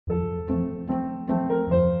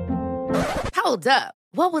Hold up.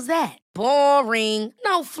 What was that? Boring.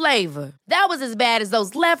 No flavor. That was as bad as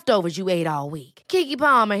those leftovers you ate all week. Keke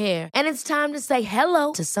Palmer here, and it's time to say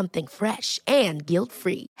hello to something fresh and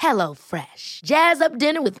guilt-free. Hello Fresh. Jazz up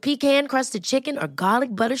dinner with pecan-crusted chicken or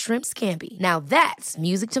garlic butter shrimp scampi. Now that's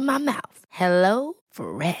music to my mouth. Hello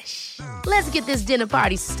Fresh. Let's get this dinner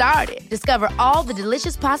party started. Discover all the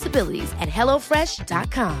delicious possibilities at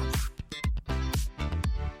hellofresh.com.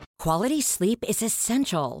 Quality sleep is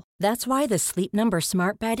essential. That's why the Sleep Number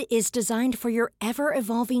Smart Bed is designed for your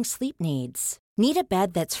ever-evolving sleep needs. Need a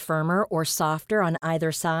bed that's firmer or softer on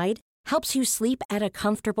either side? Helps you sleep at a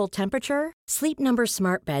comfortable temperature? Sleep Number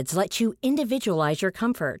Smart Beds let you individualize your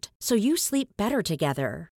comfort, so you sleep better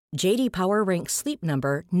together. J.D. Power ranks Sleep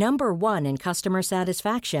Number #1 in customer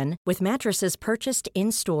satisfaction with mattresses purchased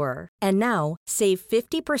in-store. And now, save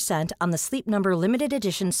 50% on the Sleep Number Limited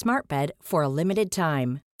Edition Smart Bed for a limited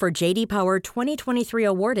time. For J.D. Power 2023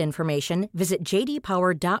 award information, visit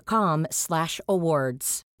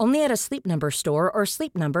jdpower.com/awards. Only at a Sleep Number store or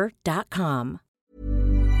sleepnumber.com.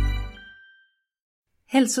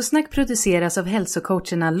 Hälsosnack produceras av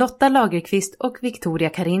hälsocoacherna Lotta Lagerqvist och Victoria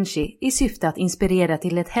Carinci i syfte att inspirera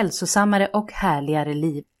till ett hälsosammare och härligare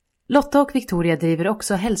liv. Lotta och Victoria driver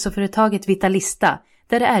också hälsoföretaget Vitalista,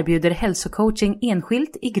 där det erbjuder hälsocoaching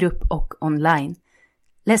enskilt, i grupp och online.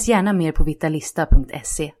 Läs gärna mer på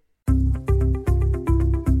vitalista.se.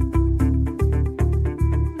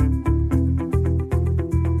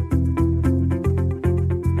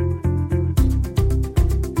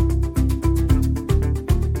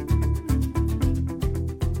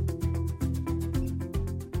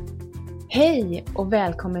 Hej och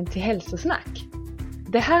välkommen till Hälsosnack.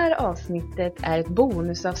 Det här avsnittet är ett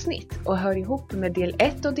bonusavsnitt och hör ihop med del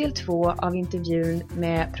 1 och del 2 av intervjun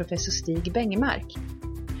med professor Stig Bengemark.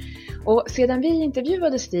 Och sedan vi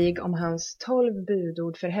intervjuade Stig om hans 12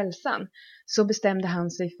 budord för hälsan så bestämde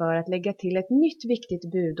han sig för att lägga till ett nytt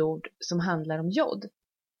viktigt budord som handlar om jod.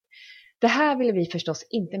 Det här ville vi förstås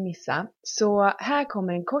inte missa, så här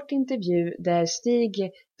kommer en kort intervju där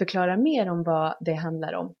Stig förklarar mer om vad det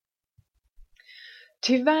handlar om.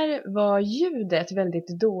 Tyvärr var ljudet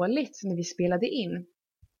väldigt dåligt när vi spelade in.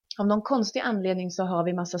 Av någon konstig anledning så har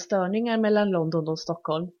vi massa störningar mellan London och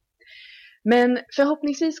Stockholm. Men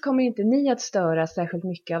förhoppningsvis kommer inte ni att störa särskilt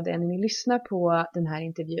mycket av det när ni lyssnar på den här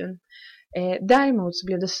intervjun. Däremot så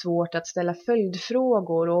blev det svårt att ställa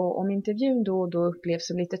följdfrågor, och om intervjun då och då upplevs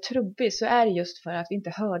som lite trubbig så är det just för att vi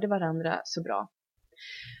inte hörde varandra så bra.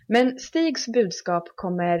 Men Stigs budskap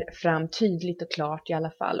kommer fram tydligt och klart i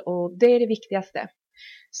alla fall, och det är det viktigaste.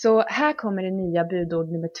 Så här kommer det nya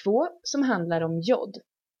budord nummer 2 som handlar om jod.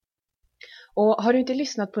 Och har du inte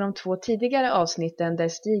lyssnat på de 2 tidigare avsnitten där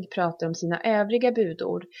Stig pratar om sina övriga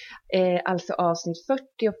budord, alltså avsnitt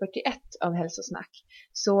 40 och 41 av Hälsosnack,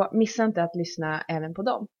 så missa inte att lyssna även på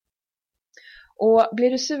dem. Och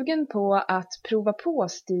blir du sugen på att prova på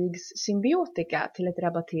Stigs symbiotika till ett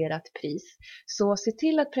rabatterat pris, så se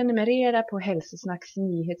till att prenumerera på Hälsosnacks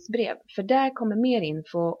nyhetsbrev, för där kommer mer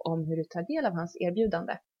info om hur du tar del av hans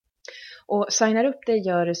erbjudande. Och signar upp dig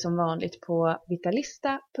gör du som vanligt på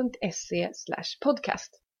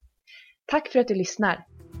vitalista.se/podcast. Tack för att du lyssnar!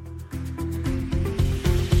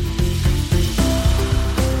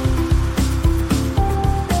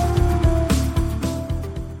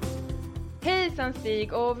 Hejsan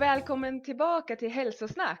Stig och välkommen tillbaka till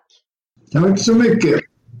Hälsosnack. Tack så mycket.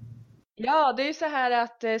 Ja, det är ju så här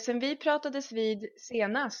att sen vi pratades vid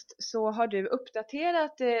senast så har du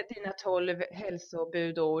uppdaterat dina 12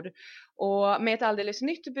 hälsobudord och med ett alldeles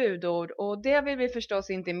nytt budord, och det vill vi förstås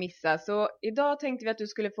inte missa. Så idag tänkte vi att du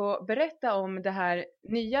skulle få berätta om det här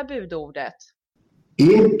nya budordet.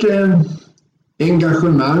 Ert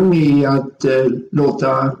engagemang i att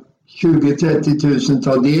låta 20-30 000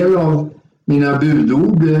 ta del av mina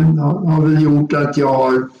budord har väl gjort att jag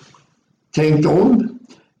har tänkt om.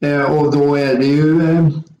 Och då är det ju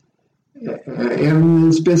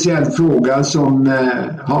en speciell fråga som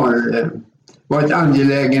har varit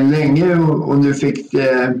angelägen länge, och nu fick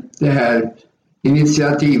det här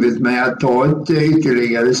initiativet med att ta ett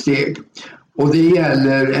ytterligare steg. Och det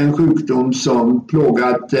gäller en sjukdom som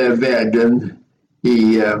plågat världen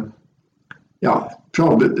i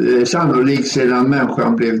sannolikt sedan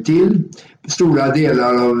människan blev till. Stora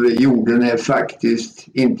delar av jorden är faktiskt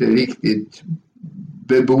inte riktigt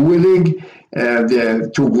beboelig.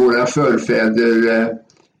 Det tog våra förfäder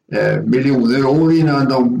miljoner år innan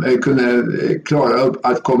de kunde klara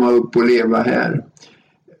att komma upp och leva här.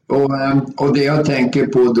 Och det jag tänker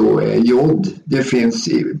på då är jod. Det finns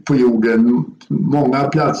på jorden många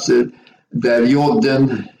platser där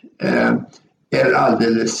joden är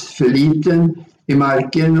alldeles för liten. i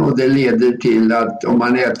marken, och det leder till att om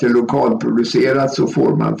man äter lokalproducerat så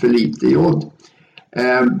får man för lite jod.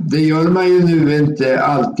 Det gör man ju nu inte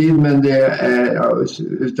alltid, men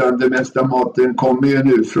utan det mesta maten kommer ju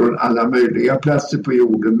nu från alla möjliga platser på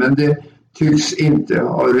jorden, men det tycks inte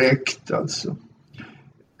ha räckt alltså.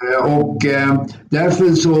 Och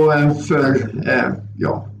därför så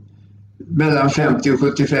mellan 50 och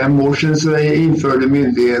 75 år sedan så införde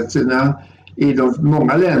myndigheterna i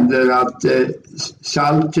många länder att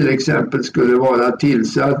salt till exempel skulle vara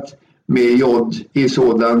tillsatt med jod i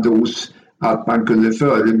sådan dos att man kunde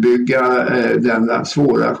förebygga denna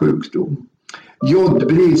svåra sjukdom.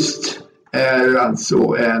 Jodbrist är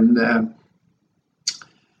alltså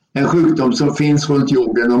en sjukdom som finns runt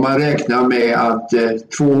jorden, och man räknar med att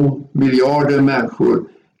 2 miljarder människor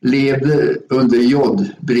lever under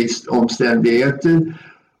jodbristomständigheter.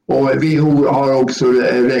 Och WHO har också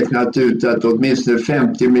räknat ut att åtminstone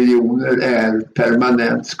 50 miljoner är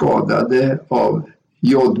permanent skadade av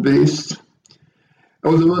jodbrist.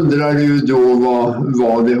 Och då undrar du då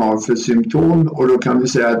vad det har för symptom, och då kan vi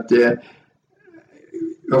säga att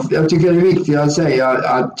jag tycker det är viktigt att säga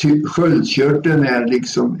att sköldkörteln är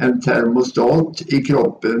liksom en termostat i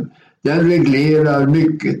kroppen. Den reglerar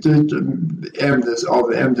mycket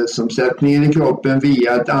av ämnesomsättningen i kroppen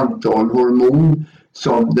via ett antal hormon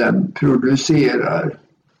som den producerar.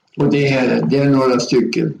 Och det är några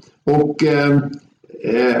stycken. Och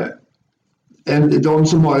de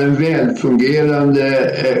som har en välfungerande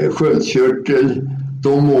sköldkörtel,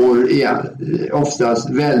 de mår oftast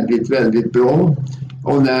väldigt, väldigt bra.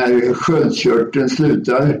 Och när sköldkörteln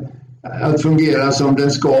slutar att fungera som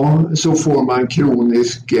den ska, så får man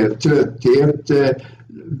kronisk trötthet,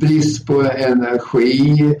 brist på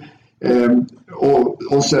energi,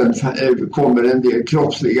 och sen kommer en del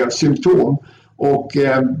kroppsliga symptom. Och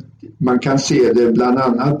man kan se det bland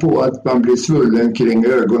annat på att man blir svullen kring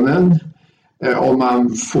ögonen, och man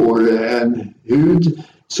får en hud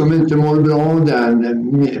som inte mår bra,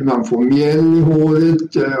 man får mjäll i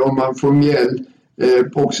håret, och man får mjäll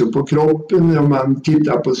också på kroppen. Om man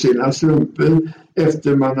tittar på sina strumpor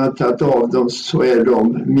efter man har tagit av dem så är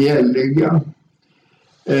de mjälliga.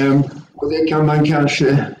 Och det kan man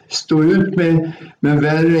kanske stå ut med, men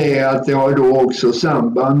värre är att det har då också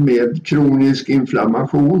samband med kronisk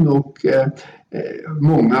inflammation och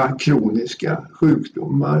många kroniska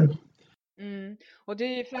sjukdomar. Och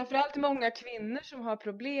det är framförallt många kvinnor som har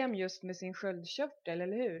problem just med sin sköldkörtel,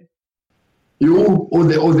 eller hur? Jo,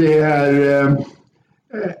 och det är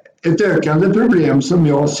ett ökande problem som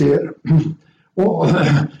jag ser.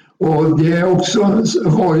 Och det har också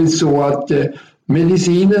varit så att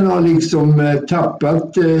medicinen har liksom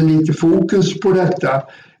tappat lite fokus på detta.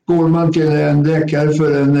 Går man till en läkare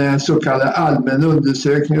för en så kallad allmän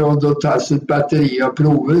undersökning och då tas ett batteri av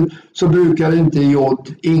prover, så brukar inte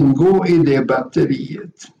jod ingå i det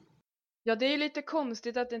batteriet. Ja, det är lite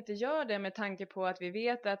konstigt att det inte gör det med tanke på att vi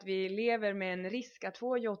vet att vi lever med en risk att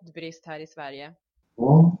få jodbrist här i Sverige.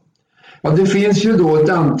 Ja, det finns ju då ett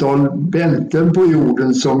antal bälten på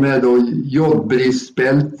jorden som är då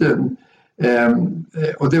jodbristbälten.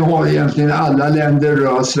 Och det har egentligen alla länder,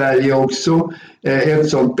 rör Sverige också. Ett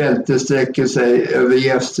sådant bälte sträcker sig över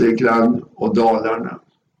Gästrikland och Dalarna.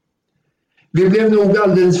 Vi blev nog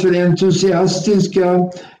alldeles för entusiastiska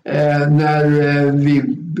när vi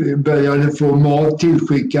började få mat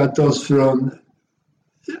tillskickat oss från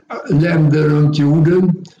länder runt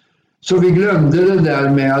jorden. Så vi glömde det där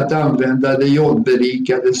med att använda det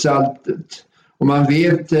jodberikade saltet. Och man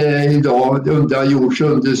vet idag under gjorts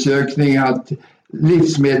undersökning att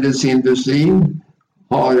livsmedelsindustrin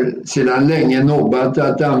har sedan länge nobbat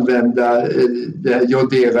att använda det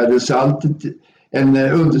joderade saltet. En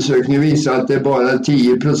undersökning visar att det är bara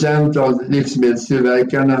 10% av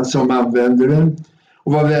livsmedelstillverkarna som använder det.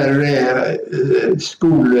 Och vad värre är,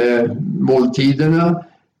 skolmåltiderna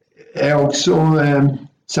är också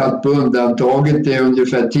satt på undantaget. Det är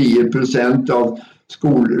ungefär 10% av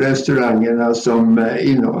skolrestaurangerna som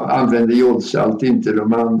använder jodsalt, inte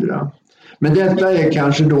de andra. Men detta är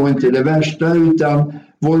kanske då inte det värsta, utan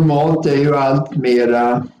vår mat är ju allt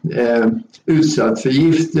mera utsatt för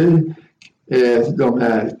gifter. De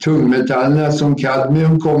här tungmetallerna som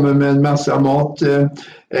kadmium kommer med en massa mat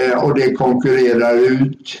och det konkurrerar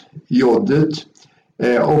ut jodet.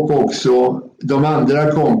 Och också de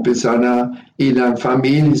andra kompisarna i den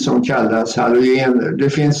familj som kallas halogener. Det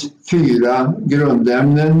finns 4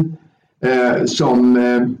 grundämnen som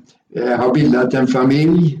har bildat en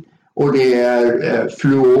familj, och det är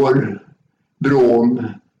fluor, brom,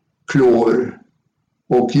 klor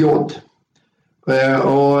och jod.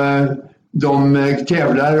 Och De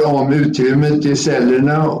tävlar om utrymmet i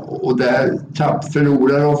cellerna och där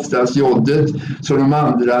förlorar oftast jodet så de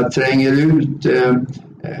andra tränger ut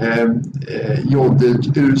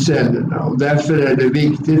jodet ur cellerna. Och därför är det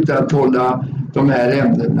viktigt att hålla de här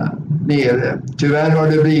ämnena nere. Tyvärr har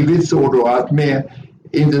det blivit så då att med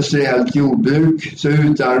industriellt jordbruk så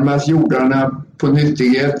utarmas jordarna på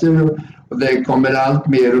nyttigheter och det kommer allt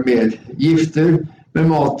mer och mer gifter med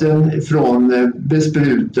maten från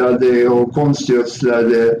besprutade och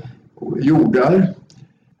konstgödslade jordar.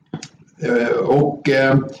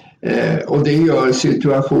 Och det gör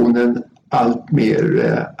situationen allt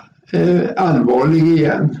mer allvarlig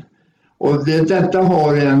igen. Och detta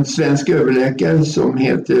har en svensk överläkare som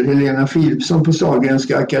heter Helena Philipsson på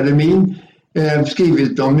Sahlgrenska akademin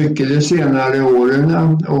skrivit om mycket de senare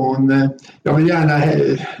åren. Och jag vill gärna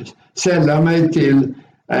sälla mig till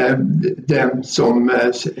den som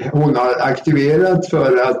hon har aktiverat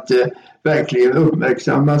för att verkligen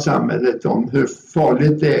uppmärksamma samhället om hur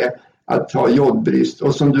farligt det är att ha jodbrist.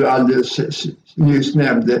 Och som du alldeles nyss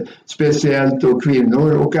nämnde, speciellt då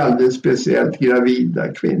kvinnor och alldeles speciellt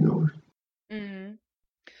gravida kvinnor. Mm.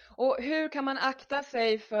 Och hur kan man akta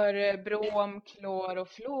sig för brom, klor och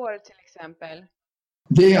fluor till exempel?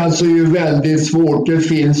 Det är alltså ju väldigt svårt. Det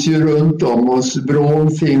finns ju runt om oss.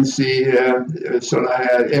 Brom finns i sådana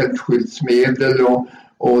här eldskyddsmedel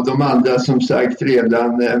och de andra som sagt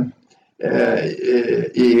redan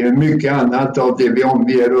i mycket annat av det vi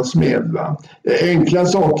omger oss med. Va? Enkla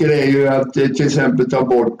saker är ju att till exempel ta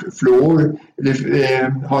bort fluor.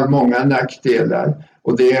 Det har många nackdelar.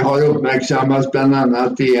 Och det har uppmärksammats bland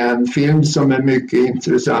annat i en film som är mycket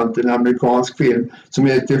intressant, en amerikansk film som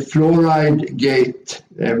heter Fluoride Gate,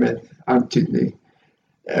 med antydning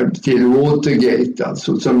till Watergate,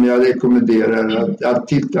 alltså, som jag rekommenderar att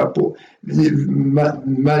titta på.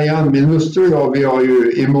 Marianne, min hustru och jag, vi har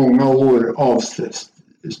ju i många år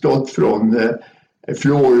avstått från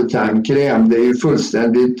fluortandkräm. Det är ju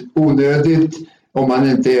fullständigt onödigt om man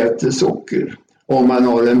inte äter socker. Om man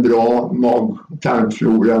har en bra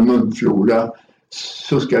tarmflora, munflora,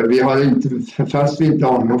 så ska vi har inte, fast vi inte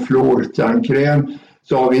har någon fluortandkräm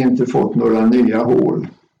så har vi inte fått några nya hål.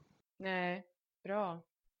 Nej, bra.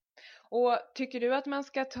 Och tycker du att man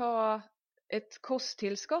ska ta ett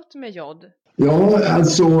kosttillskott med jod? Ja,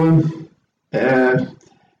 alltså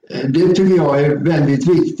det tycker jag är väldigt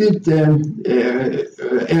viktigt.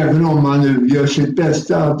 Även om man nu gör sitt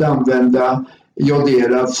bästa att använda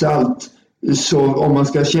joderat salt. Så om man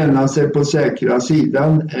ska känna sig på säkra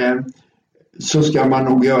sidan så ska man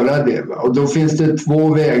nog göra det. Va? Och då finns det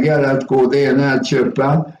två vägar att gå. Det ena är att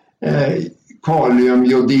köpa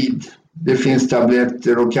kaliumjodid. Det finns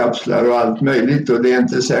tabletter och kapslar och allt möjligt och det är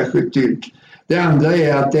inte särskilt dyrt. Det andra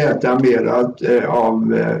är att äta mer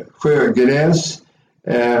av sjögräs.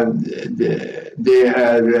 Det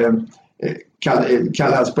är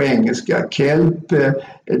kallas på engelska kelp.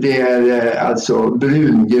 Det är alltså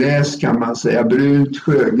brungräs kan man säga, brunt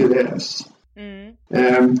sjögräs.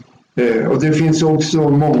 Och det finns också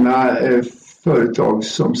många företag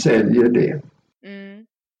som säljer det.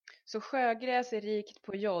 Så sjögräs är rikt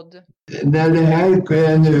på jod? När det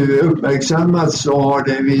här nu uppmärksammats så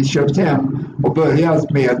har vi köpt hem och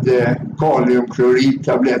börjat med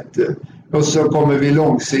kaliumkloridtabletter. Och så kommer vi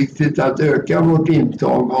långsiktigt att öka vårt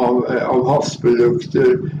intag av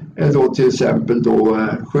havsprodukter, då till exempel då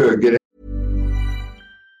sjögräs.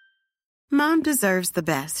 Mom deserves the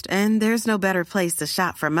best, and there's no better place to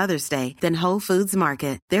shop for Mother's Day than Whole Foods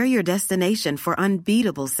Market. They're your destination for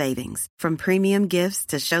unbeatable savings, from premium gifts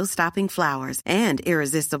to show-stopping flowers and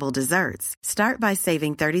irresistible desserts. Start by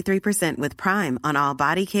saving 33% with Prime on all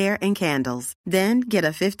body care and candles. Then get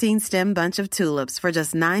a 15-stem bunch of tulips for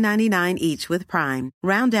just $9.99 each with Prime.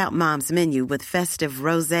 Round out Mom's menu with festive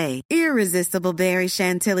rosé, irresistible berry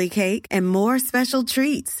chantilly cake, and more special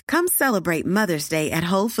treats. Come celebrate Mother's Day at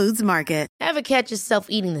Whole Foods Market. Ever catch yourself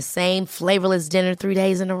eating the same flavorless dinner 3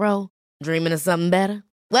 days in a row? Dreaming of something better?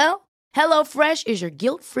 Well, HelloFresh is your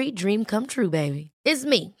guilt-free dream come true, baby. It's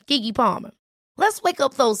me, Keke Palmer. Let's wake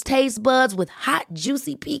up those taste buds with hot,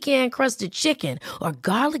 juicy pecan-crusted chicken or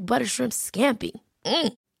garlic butter shrimp scampi.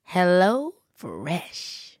 Hello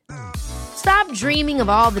Fresh. Stop dreaming of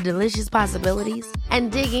all the delicious possibilities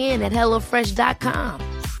and dig in at HelloFresh.com.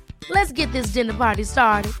 Let's get this dinner party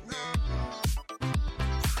started.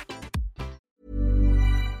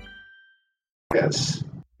 Yes.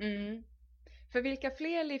 För vilka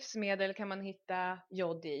fler livsmedel kan man hitta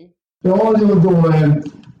jod i? Ja, då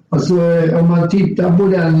alltså, om man tittar på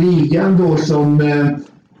den ligan då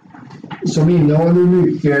som innehåller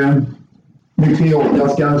mycket jod,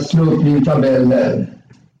 jag ska slå upp min tabell här.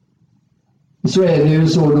 Så är det ju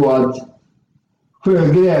så då att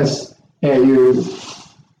Sjögräs är ju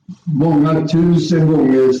många tusen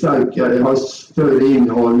gånger starkare, har större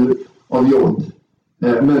innehåll av jod.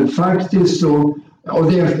 Men faktiskt så,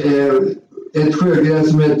 och det är ett sjögräs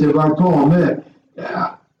som heter wakame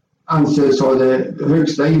anses ha det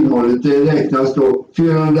högsta innehållet. Det räknas då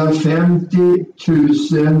 450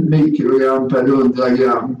 000 mikrogram per 100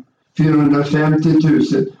 gram. 450 000.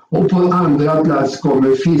 Och på andra plats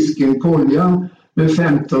kommer fisken kolja med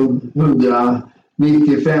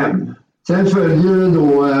 1595. Sen följer det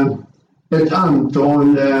då ett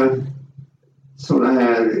antal sådana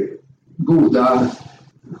här goda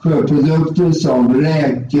sjöprodukter som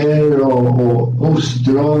räkor och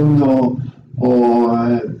ostron och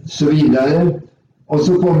så vidare. Och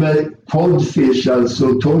så kommer codfish,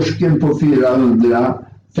 alltså torsken på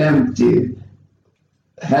 450.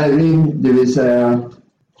 Herring, det vill säga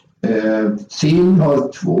sill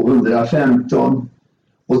har 215.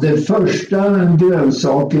 Och den första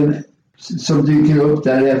grönsaken som dyker upp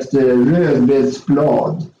därefter är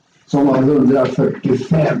rödbetsblad som har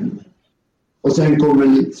 145. Och sen kommer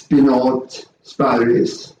lite spinat,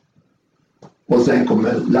 sparris. Och sen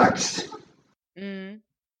kommer lax.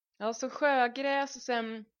 Ja, så sjögräs och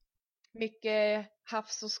sen mycket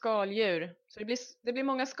havs- och skaldjur. Så det blir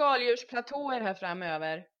många skaldjursplatåer här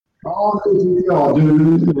framöver. Ja, det tycker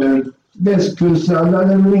jag.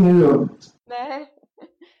 Västkustsallad är väl ingen dumt. Nej.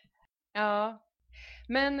 Ja.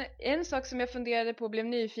 Men en sak som jag funderade på och blev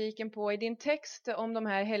nyfiken på i din text om de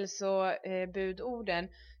här hälsobudorden,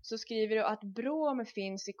 så skriver du att brom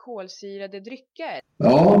finns i kolsyrade drycker.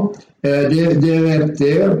 Ja, det är rätt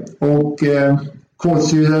det. Och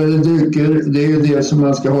kolsyrade drycker, det är ju det som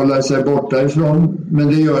man ska hålla sig borta ifrån. Men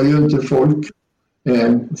det gör ju inte folk.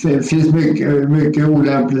 Det finns mycket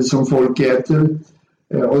olämpligt som folk äter.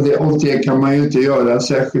 Och det kan man ju inte göra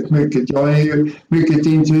särskilt mycket. Jag är ju mycket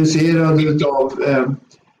intresserad av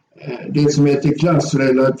det som heter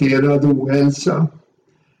klassrelaterad ohälsa.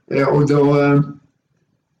 Och då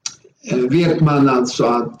vet man alltså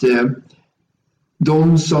att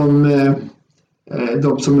de som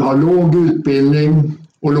har låg utbildning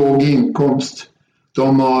och låg inkomst,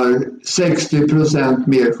 de har 60%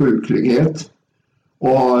 mer sjuklighet och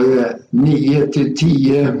har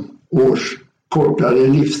 9-10 års kortare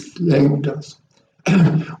livslängd.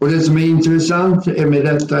 Och det som är intressant med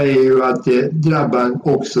detta är ju att det drabbar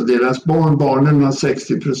också deras barn. Barnen har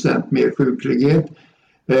 60% mer sjuklighet.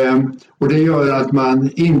 Och det gör att man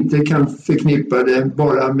inte kan förknippa det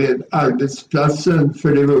bara med arbetsplatsen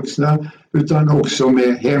för de vuxna, utan också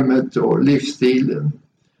med hemmet och livsstilen.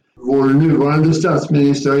 Vår nuvarande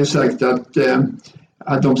statsminister har ju sagt att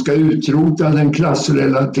de ska utrota den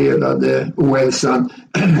klassrelaterade ohälsan.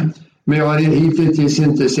 Men jag har hittills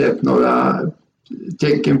inte sett några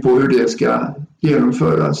tecken på hur det ska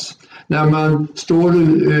genomföras. När man står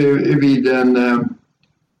vid en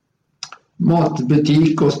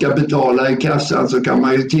matbutik och ska betala i kassan, så kan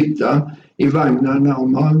man ju titta i vagnarna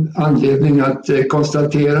om man har anledning att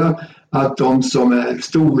konstatera att de som är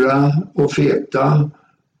stora och feta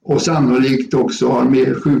och sannolikt också har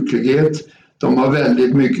mer sjuklighet, de har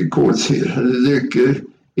väldigt mycket kolsyrade drycker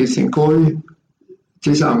i sin korg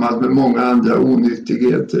tillsammans med många andra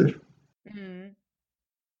onyttigheter.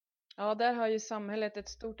 Ja, där har ju samhället ett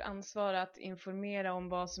stort ansvar att informera om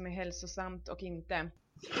vad som är hälsosamt och inte.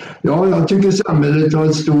 Ja, jag tycker samhället har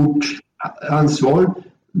ett stort ansvar,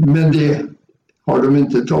 men det har de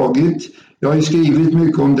inte tagit. Jag har ju skrivit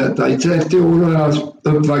mycket om detta. I 30 år har jag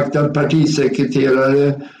uppvaktat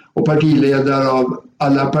partisekreterare och partiledare av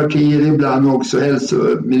alla partier, ibland också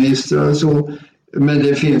hälsoministrar och så. Men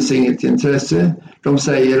det finns inget intresse. De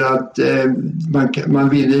säger att man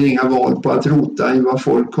vinner inga val på att rota i vad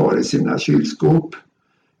folk har i sina kylskåp.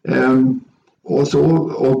 Och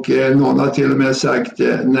någon har till och med sagt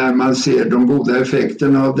när man ser de goda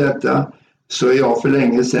effekterna av detta, så är jag för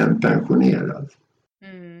länge sedan pensionerad.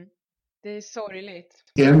 Det är sorgligt.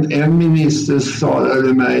 En minister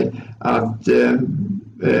svarade mig att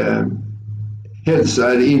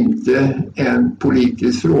hälsa är inte en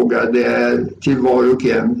politisk fråga. Det är till var och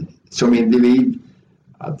en som individ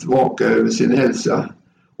att vaka över sin hälsa.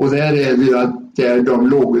 Och där är det ju att där de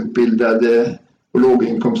lågutbildade och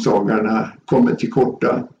låginkomsttagarna kommer till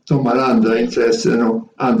korta. De har andra intressen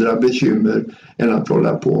och andra bekymmer än att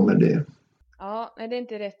hålla på med det. Ja, det är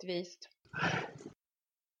inte rättvist.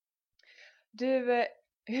 Du,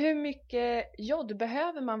 hur mycket jod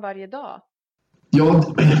behöver man varje dag?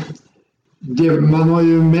 Ja, man har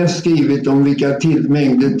ju mest skrivit om vilka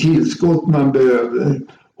mängder tillskott man behöver.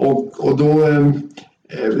 Och då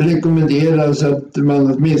rekommenderas att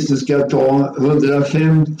man åtminstone ska ta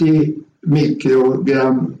 150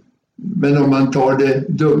 mikrogram Men om man tar det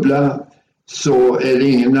dubbla så är det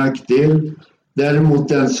ingen nackdel. Däremot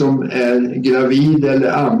den som är gravid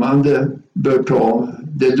eller ammande bör ta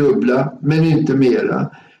det dubbla, men inte mera.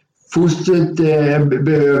 Fostret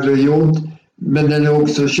behöver jod, men den är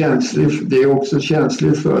också känslig. Det är också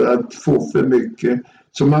känsligt för att få för mycket.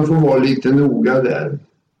 Så man får vara lite noga där.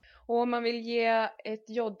 Och om man vill ge ett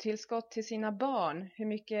jodtillskott till sina barn, hur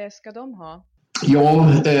mycket ska de ha?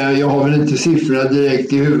 Ja, jag har väl inte siffrorna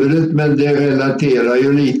direkt i huvudet, men det relaterar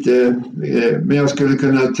ju lite. Men jag skulle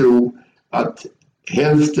kunna tro att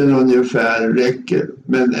hälften ungefär räcker.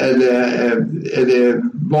 Men är det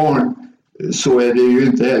barn så är det ju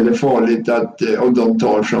inte heller farligt att om de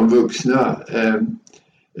tar som vuxna.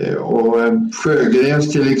 Och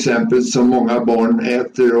sjögräs till exempel som många barn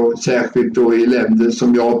äter, och särskilt då i länder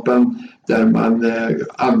som Japan där man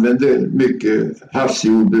använder mycket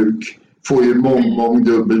havsjordbruk, får ju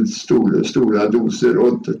mångdubbelt stora doser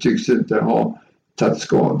och tycks inte ha tagit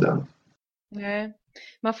skada. Nej.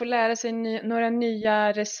 Man får lära sig några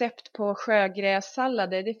nya recept på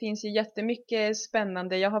sjögrässallader. Det finns ju jättemycket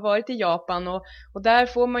spännande. Jag har varit i Japan och där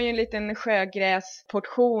får man ju en liten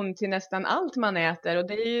sjögräsportion till nästan allt man äter. Och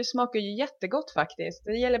det smakar ju jättegott faktiskt.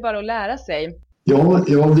 Det gäller bara att lära sig. Ja,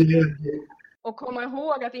 det. Och komma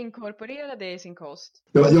ihåg att inkorporera det i sin kost.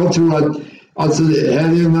 Ja, jag tror att alltså, det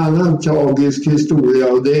här är en annan tragisk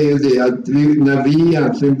historia, och det är ju det att när vi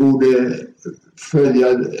egentligen borde följa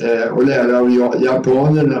och lära av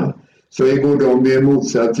japanerna, så går de i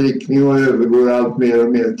motsatt riktning och övergår allt mer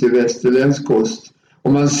och mer till västerländsk kost.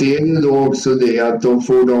 Och man ser ju då också det att de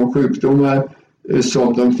får de sjukdomar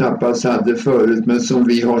som de knappast hade förut, men som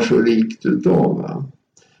vi har så rikt utav.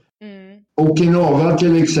 Okinawa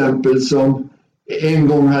till exempel, som en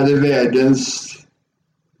gång hade världens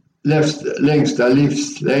längsta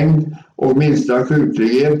livslängd och minsta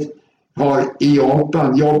sjuklighet, har i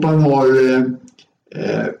Japan har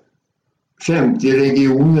 50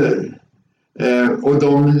 regioner och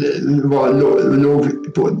de låg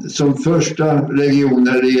som första region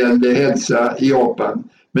när det gällde hälsa i Japan.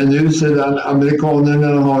 Men nu sedan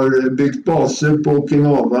amerikanerna har byggt baser på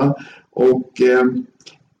Okinawa och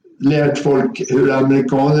lärt folk hur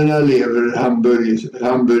amerikanerna lever,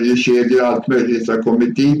 hamburgerkedjor och allt möjligt har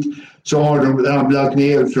kommit dit, så har de ramlat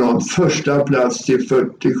ner från första plats till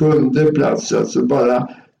 47:e plats. Alltså bara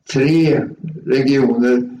 3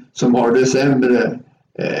 regioner som har det sämre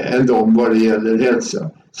än de vad det gäller hälsa.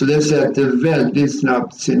 Så det sätter väldigt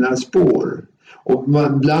snabbt sina spår. Och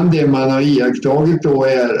bland det man har iakttagit då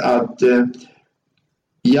är att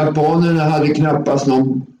japanerna hade knappast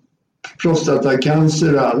någon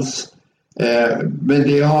prostatacancer alls. Men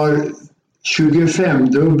det har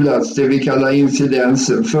 25-dubblats, det vi kallar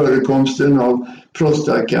incidensen. Förekomsten av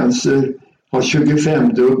prostatacancer har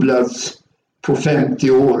 25-dubblats på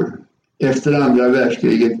 50 år efter andra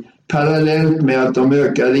världskriget. Parallellt med att de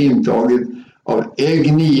ökade intaget av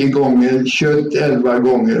ägg 9 gånger, kött 11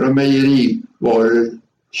 gånger och mejerivaror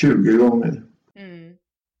 20 gånger.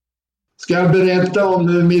 Ska jag berätta om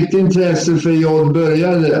hur mitt intresse för jod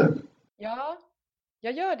började? Ja,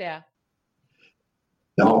 jag gör det.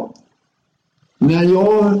 Ja. När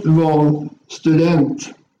jag var student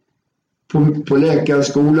på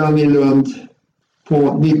läkarskolan i Lund på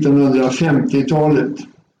 1950-talet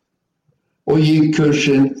och gick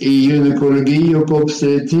kursen i gynekologi och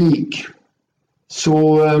obstetrik,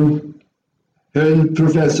 så höll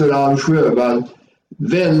professor Alf Sjövall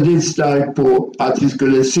väldigt starkt på att vi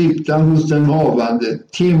skulle sitta hos den havande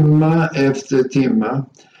timma efter timma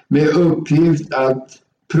med uppgift att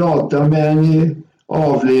prata med henne,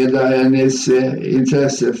 avleda hennes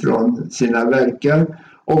intresse från sina verkar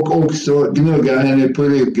och också gnugga henne på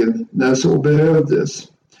ryggen när så behövdes.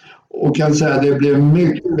 Och kan säga att det blev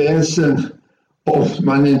mycket väsen om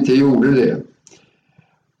man inte gjorde det.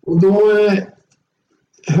 Och då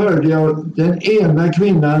hörde jag den ena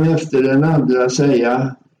kvinnan efter den andra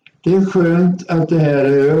säga: det är skönt att det här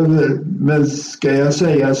är över, men ska jag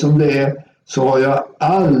säga som det är så har jag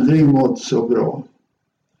aldrig mått så bra.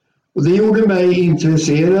 Och det gjorde mig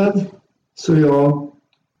intresserad, så jag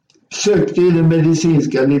sökte i den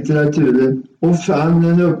medicinska litteraturen och fann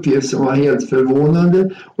en uppgift som var helt förvånande,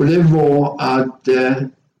 och det var att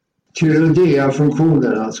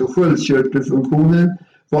tyroidea-funktionen, alltså sköldkörtelfunktionen,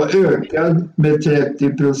 var ökad med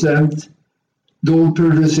 30%. Då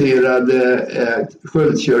producerade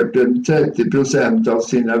sköldkörteln 30% av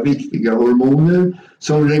sina viktiga hormoner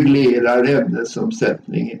som reglerar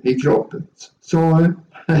ämnesomsättningen i kroppen. Så,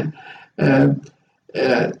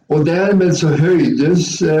 och därmed så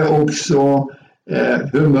höjdes också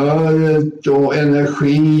humöret och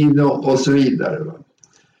energin och så vidare.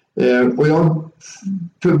 Och jag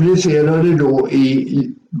publicerade då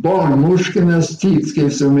i barnmorskornas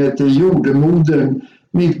tidskrift som heter Jordemodern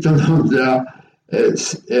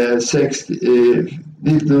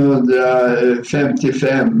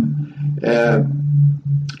 1955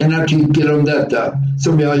 en artikel om detta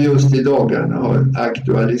som jag just i dagarna har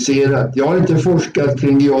aktualiserat. Jag har inte forskat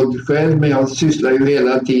kring jod själv, men jag sysslar ju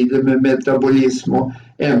hela tiden med metabolism och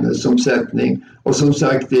ämnesomsättning. Och som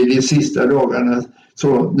sagt, i de sista dagarna,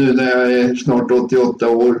 så nu när jag är snart 88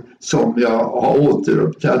 år, som jag har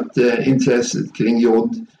återupptagit intresset kring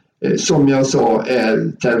jod. Som jag sa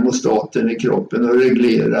är termostaten i kroppen och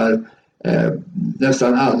reglerar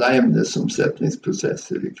nästan alla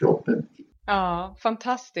ämnesomsättningsprocesser i kroppen. Ja,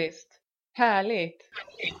 fantastiskt. Härligt.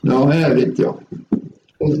 Ja, härligt, ja.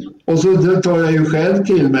 Och så tar jag ju själv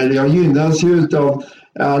till mig. Jag gynnas ju av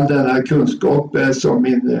all denna kunskap som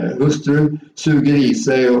min hustru suger i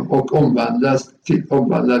sig och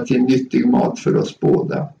omvandlar till nyttig mat för oss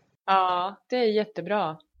båda. Ja, det är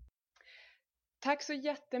jättebra. Tack så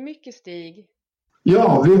jättemycket, Stig.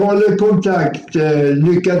 Ja, vi håller kontakt.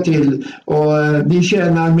 Lycka till. Och ni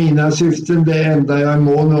tjänar mina syften. Det enda jag är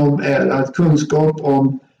mån om är att kunskap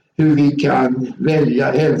om hur vi kan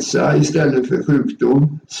välja hälsa istället för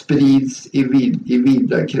sjukdom sprids i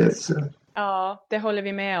vida kretsar. Ja, det håller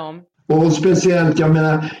vi med om. Och speciellt, jag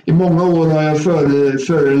menar, i många år har jag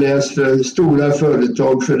föreläst för stora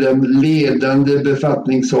företag, för de ledande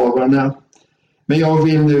befattningshavarna. Men jag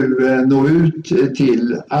vill nu nå ut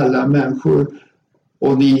till alla människor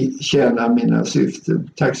och ni tjänar mina syften.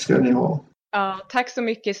 Tack ska ni ha. Ja, tack så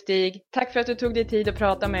mycket, Stig. Tack för att du tog dig tid att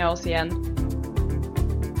prata med oss igen.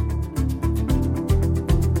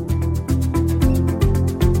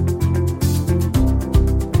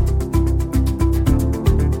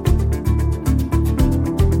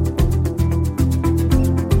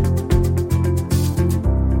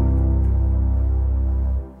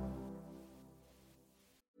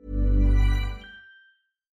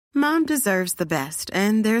 Mom deserves the best,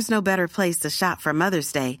 and there's no better place to shop for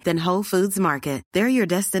Mother's Day than Whole Foods Market. They're your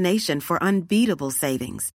destination for unbeatable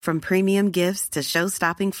savings, from premium gifts to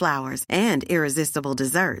show-stopping flowers and irresistible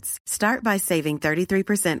desserts. Start by saving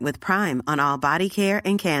 33% with Prime on all body care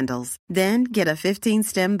and candles. Then get a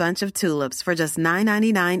 15-stem bunch of tulips for just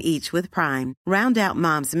 $9.99 each with Prime. Round out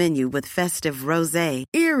Mom's menu with festive rosé,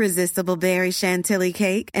 irresistible berry chantilly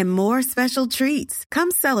cake, and more special treats.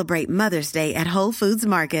 Come celebrate Mother's Day at Whole Foods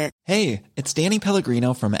Market. Hey, it's Danny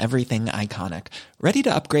Pellegrino from Everything Iconic. Ready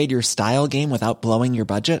to upgrade your style game without blowing your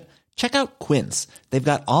budget? Check out Quince. They've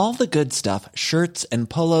got all the good stuff, shirts and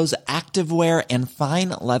polos, activewear, and fine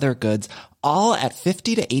leather goods, all at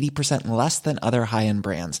 50 to 80% less than other high-end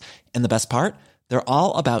brands. And the best part? They're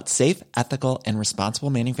all about safe, ethical, and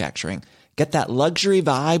responsible manufacturing. Get that luxury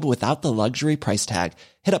vibe without the luxury price tag.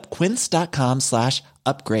 Hit up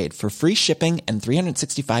quince.com/upgrade for free shipping and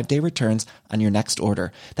 365-day returns on your next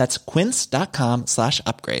order. That's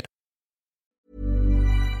quince.com/upgrade.